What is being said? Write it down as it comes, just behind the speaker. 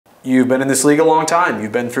You've been in this league a long time.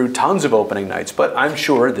 You've been through tons of opening nights, but I'm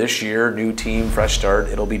sure this year, new team, fresh start,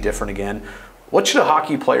 it'll be different again. What should a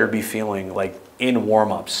hockey player be feeling like in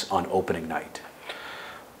warm-ups on opening night?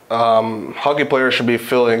 Hockey players should be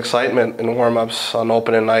feeling excitement in warm-ups on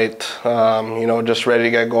opening night. You know, just ready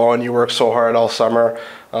to get going. You work so hard all summer.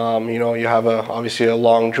 You know, you have obviously a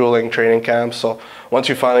long, grueling training camp. So once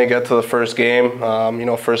you finally get to the first game, you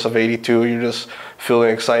know, first of 82, you're just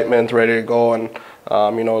feeling excitement, ready to go, and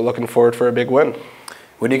you know, looking forward for a big win.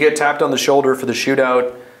 When you get tapped on the shoulder for the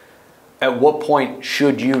shootout, at what point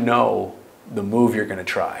should you know the move you're going to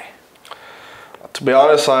try? To be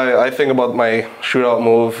honest, I think about my shootout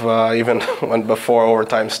move even when before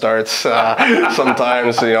overtime starts.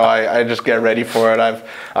 Sometimes, you know, I just get ready for it. I've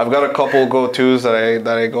got a couple go-tos that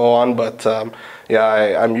I go on, but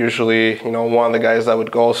yeah, I'm usually, you know, one of the guys that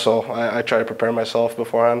would go. So I try to prepare myself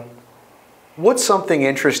beforehand. What's something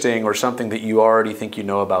interesting or something that you already think you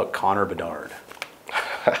know about Connor Bedard?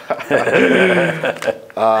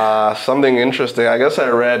 Something interesting. I guess I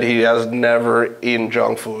read he has never eaten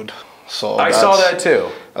junk food. So I saw that too.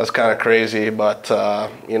 That's kind of crazy, but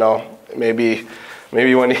you know, maybe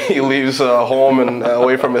when he leaves home and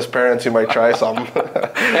away from his parents, he might try something.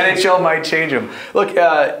 NHL might change him. Look,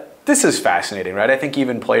 this is fascinating, right? I think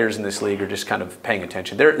even players in this league are just kind of paying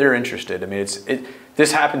attention. They're interested. I mean,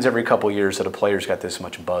 this happens every couple of years that a player's got this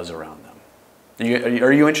much buzz around them.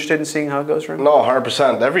 Are you interested in seeing how it goes for him? No,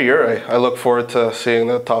 100%. Every year, I look forward to seeing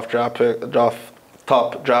the top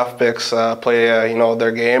draft picks play, you know,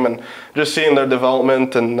 their game, and just seeing their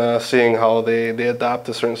development and seeing how they adapt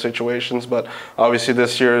to certain situations. But obviously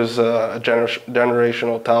this year is a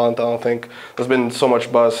generational talent. I don't think there's been so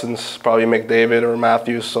much buzz since probably McDavid or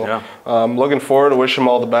Matthews. So yeah. Looking forward to wish him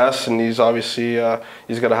all the best, and he's obviously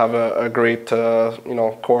he's got to have a great you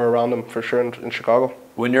know, core around him for sure in Chicago.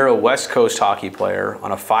 When you're a West Coast hockey player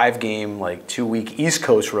on a 5-game, like 2-week East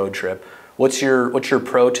Coast road trip, what's your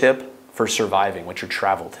pro tip for surviving? What's your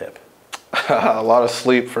travel tip? A lot of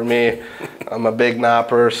sleep for me. I'm a big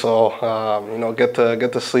napper, so you know, get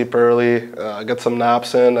to sleep early, get some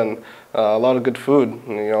naps in, and a lot of good food.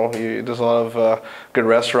 You know, there's a lot of good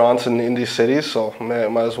restaurants in these cities, so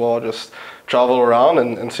might as well just travel around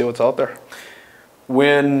and see what's out there.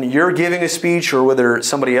 When you're giving a speech, or whether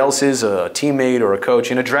somebody else is, a teammate or a coach,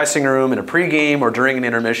 in a dressing room, in a pregame, or during an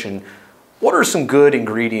intermission, what are some good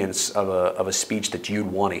ingredients of a speech that you'd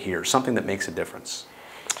want to hear? Something that makes a difference?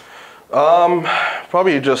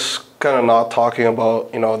 Probably just kind of not talking about,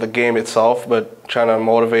 you know, the game itself, but trying to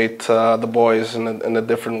motivate the boys in a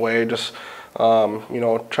different way. Just you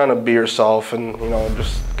know, trying to be yourself, and you know,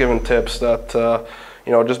 just giving tips that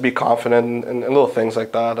you know, just be confident and little things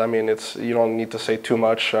like that. I mean, you don't need to say too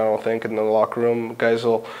much. I don't think in the locker room, guys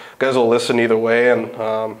will listen either way, and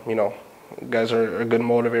you know, guys are good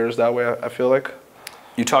motivators that way, I feel like.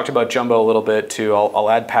 You talked about Jumbo a little bit too. I'll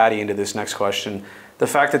add Patty into this next question. The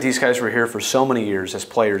fact that these guys were here for so many years as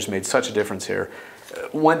players made such a difference here.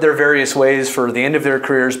 Went their various ways for the end of their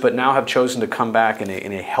careers, but now have chosen to come back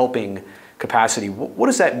in a helping capacity. What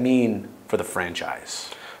does that mean for the franchise?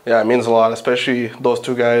 Yeah, it means a lot, especially those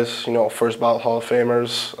two guys, you know, first ballot Hall of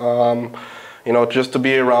Famers. You know, just to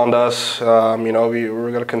be around us, you know,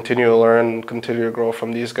 we're going to continue to learn, continue to grow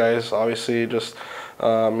from these guys. Obviously, just,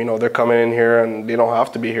 you know, they're coming in here and they don't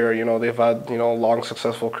have to be here. You know, they've had, you know, long,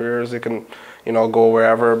 successful careers. They can, you know, go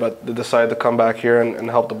wherever, but they decide to come back here and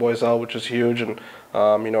help the boys out, which is huge. And,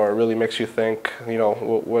 you know, it really makes you think, you know,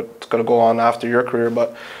 what's going to go on after your career.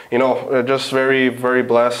 But, you know, just very, very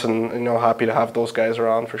blessed and, you know, happy to have those guys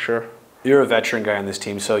around for sure. You're a veteran guy on this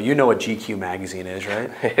team, so you know what GQ magazine is,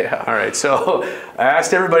 right? Yeah. All right, so I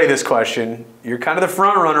asked everybody this question. You're kind of the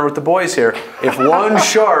front runner with the boys here. If one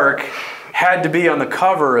Shark had to be on the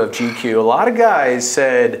cover of GQ, a lot of guys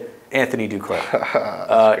said Anthony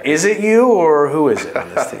Duclair. Is it you, or who is it on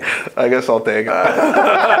this team? I guess I'll take it.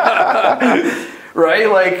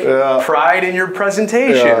 Right? Like, yeah. Pride in your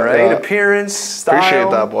presentation, yeah, right? Yeah. Appearance, style.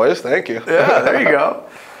 Appreciate that, boys. Thank you. Yeah, there you go.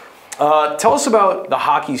 Tell us about the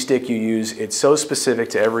hockey stick you use. It's so specific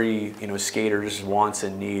to every, you know, skater's wants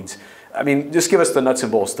and needs. I mean, just give us the nuts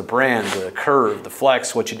and bolts, the brand, the curve, the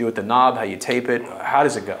flex, what you do with the knob, how you tape it. How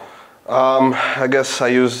does it go? I guess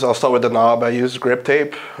I'll start with the knob. I use grip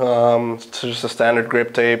tape. It's just a standard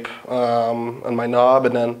grip tape on my knob,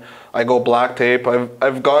 and then I go black tape.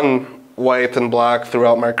 I've gone white and black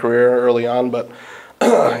throughout my career early on, but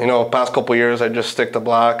you know, past couple years I just stick to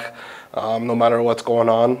black. No matter what's going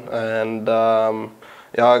on, and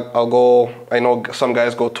yeah, I'll go. I know some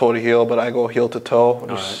guys go toe to heel, but I go heel to toe.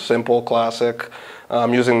 Just simple, classic.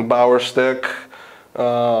 Using Bauer stick,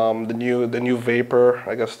 the new Vapor.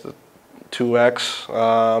 I guess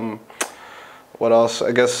 2X. What else?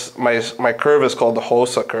 I guess my curve is called the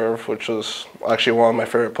Hossa curve, which was actually one of my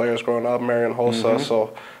favorite players growing up, Marian Hossa.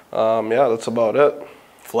 So yeah, that's about it.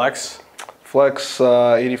 Flex? Flex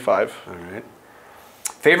 85. All right.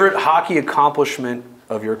 Favorite hockey accomplishment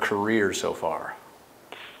of your career so far?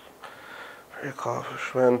 Favorite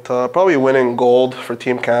accomplishment? Probably winning gold for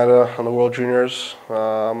Team Canada on the World Juniors.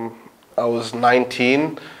 I was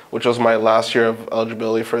 19, which was my last year of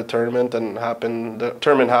eligibility for the tournament, and the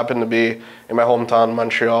tournament happened to be in my hometown,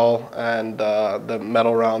 Montreal, and the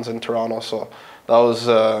medal rounds in Toronto. So that was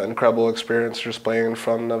an incredible experience, just playing in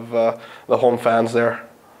front of the home fans there.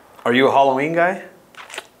 Are you a Halloween guy?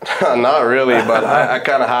 Not really, but I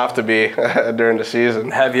kind of have to be during the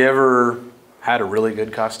season. Have you ever had a really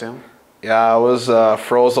good costume? Yeah, I was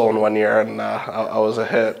Frozone one year, and I was a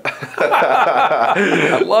hit.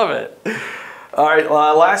 I love it. All right,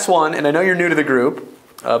 last one, and I know you're new to the group,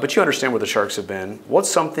 but you understand where the Sharks have been. What's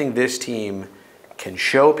something this team can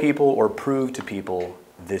show people or prove to people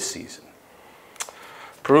this season?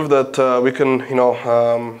 Prove that we can,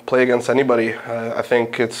 play against anybody. I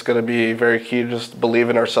think it's going to be very key to just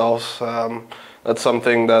believe in ourselves. That's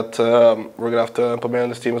something that we're going to have to implement in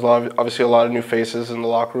this team. There's obviously a lot of new faces in the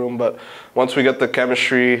locker room, but once we get the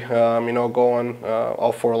chemistry, going,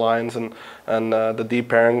 all four lines and the deep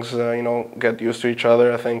pairings, get used to each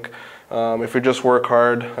other, I think if we just work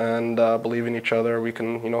hard and believe in each other, we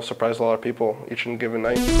can, surprise a lot of people each and given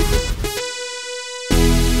night.